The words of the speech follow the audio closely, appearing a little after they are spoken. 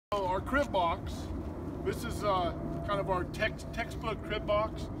our crib box, this is kind of our textbook crib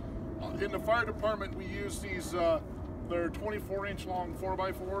box. In the fire department, we use these, they're 24-inch long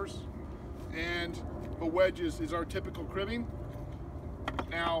 4x4s, and the wedges is our typical cribbing.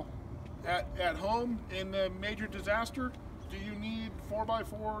 Now, at home, in the major disaster, do you need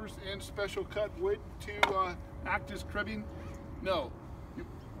 4x4s and special cut wood to act as cribbing? No.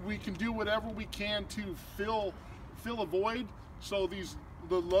 We can do whatever we can to fill a void, so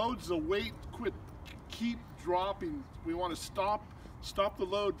the loads, the weight keep dropping. We want to stop the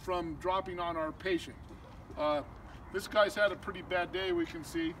load from dropping on our patient. This guy's had a pretty bad day, we can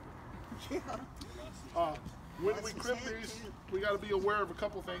see. When we crib these, we got to be aware of a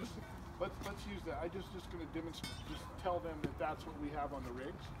couple things. Let's use that. I'm just going to demonstrate, just tell them that that's what we have on the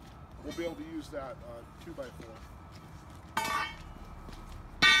rigs. We'll be able to use that 2x4.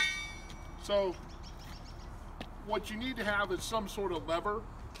 So what you need to have is some sort of lever.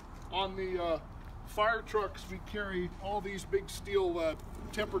 On the fire trucks, we carry all these big steel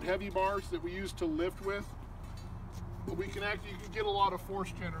tempered heavy bars that we use to lift with. But you can get a lot of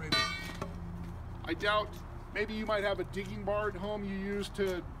force generated. I doubt, maybe you might have a digging bar at home you use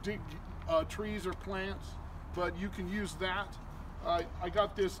to dig trees or plants, but you can use that. I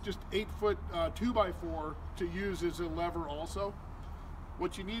got this just 8-foot 2x4 to use as a lever also.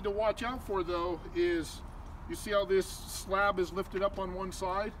 What you need to watch out for though is, you see how this slab is lifted up on one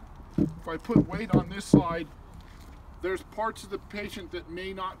side? If I put weight on this side, there's parts of the patient that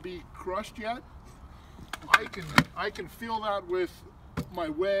may not be crushed yet. I can feel that with my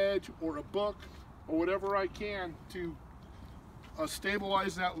wedge or a book or whatever I can to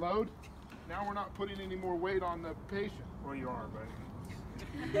stabilize that load. Now we're not putting any more weight on the patient. Well, you are, buddy.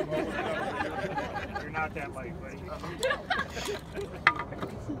 You're not that light, buddy.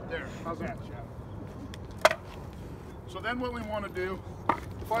 There, how's that, Chad? So then what we want to do,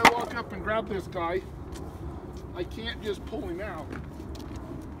 if I walk up and grab this guy, I can't just pull him out.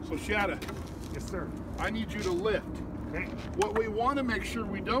 So Shada. Yes, sir. I need you to lift. Okay. What we want to make sure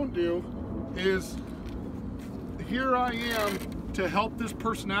we don't do is, here I am to help this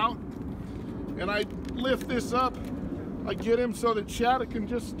person out, and I lift this up. I get him so that Shada can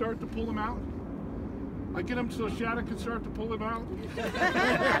just start to pull him out. I get him so Shada can start to pull him out.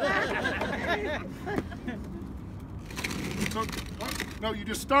 So, no, you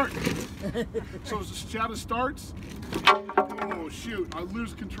just start. So Shada starts. Oh shoot, I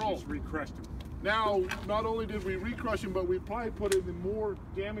lose control. Just re-crushed him. Now, not only did we re-crush him, but we probably put him in more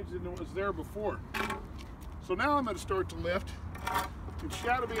damage than was there before. So now I'm going to start to lift. And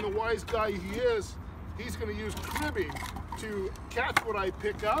Shada, being the wise guy he is, he's going to use cribbing to catch what I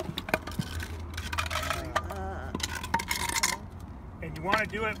pick up. And you want to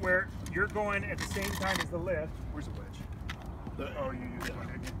do it where you're going at the same time as the lift. Where's the wedge? Oh, you use one,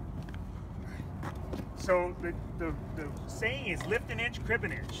 didn't you? So the saying is lift an inch, crib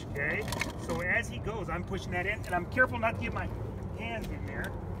an inch, okay? So as he goes, I'm pushing that in, and I'm careful not to get my hands in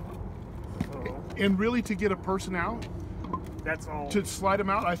there. So, and really, to get a person out, that's all. To slide him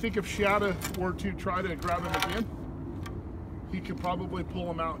out, I think if Shada were to try to grab him again, he could probably pull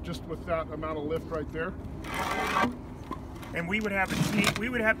him out just with that amount of lift right there. And we would have a team. We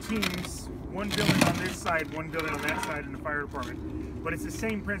would have teams, one building on this side, one building on that side in the fire department. But it's the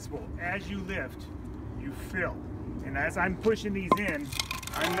same principle. As you lift, you fill. And as I'm pushing these in,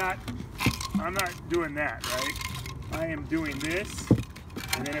 I'm not doing that, right? I am doing this,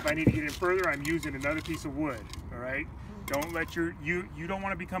 and then if I need to get in further, I'm using another piece of wood. All right. Don't let you don't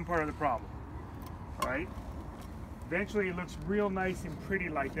want to become part of the problem. All right. Eventually, it looks real nice and pretty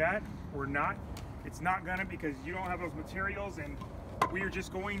like that, or not. It's not gonna, because you don't have those materials, and we are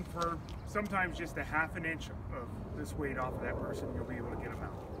just going for sometimes just a ½ an inch of this weight off of that person. You'll be able to get them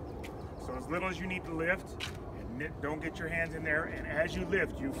out. So as little as you need to lift, and don't get your hands in there. And as you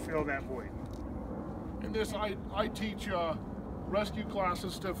lift, you fill that void. And this, I teach rescue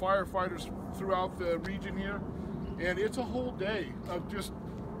classes to firefighters throughout the region here, and it's a whole day of just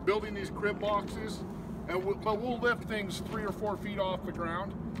building these crib boxes. And we'll lift things 3 or 4 feet off the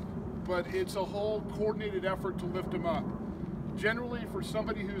ground, but it's a whole coordinated effort to lift them up. Generally, for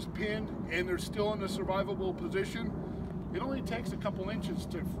somebody who's pinned and they're still in a survivable position, it only takes a couple inches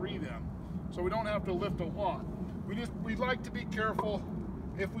to free them, so we don't have to lift a lot. We like to be careful.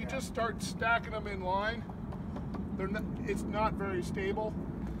 If we just start stacking them in line, it's not very stable.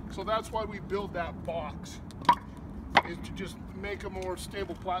 So that's why we build that box, is to just make a more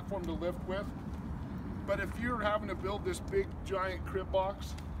stable platform to lift with. But if you're having to build this big giant crib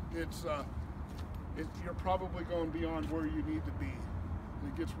box, you're probably going beyond where you need to be.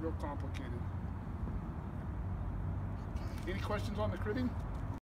 It gets real complicated. Any questions on the cribbing?